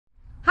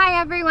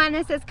everyone,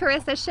 this is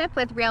Carissa Shipp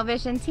with Real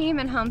Vision Team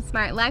and Home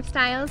Smart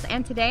Lifestyles,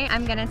 and today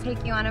I'm going to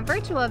take you on a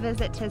virtual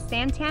visit to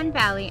Santan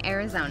Valley,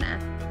 Arizona.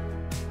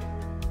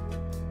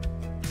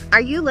 Are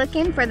you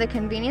looking for the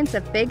convenience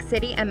of big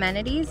city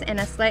amenities in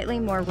a slightly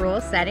more rural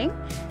setting?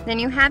 Then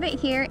you have it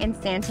here in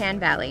Santan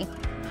Valley.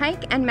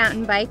 Hike and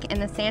mountain bike in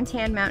the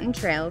Santan Mountain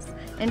Trails.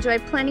 Enjoy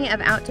plenty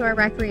of outdoor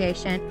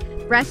recreation,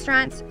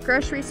 restaurants,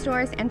 grocery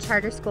stores, and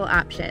charter school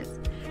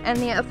options. And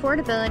the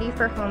affordability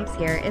for homes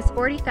here is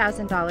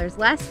 $40,000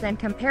 less than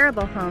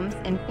comparable homes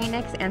in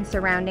Phoenix and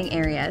surrounding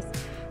areas.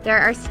 There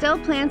are still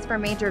plans for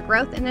major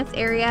growth in this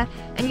area,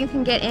 and you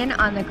can get in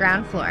on the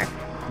ground floor.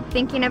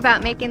 Thinking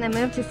about making the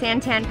move to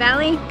Santan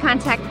Valley?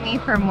 Contact me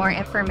for more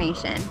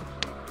information.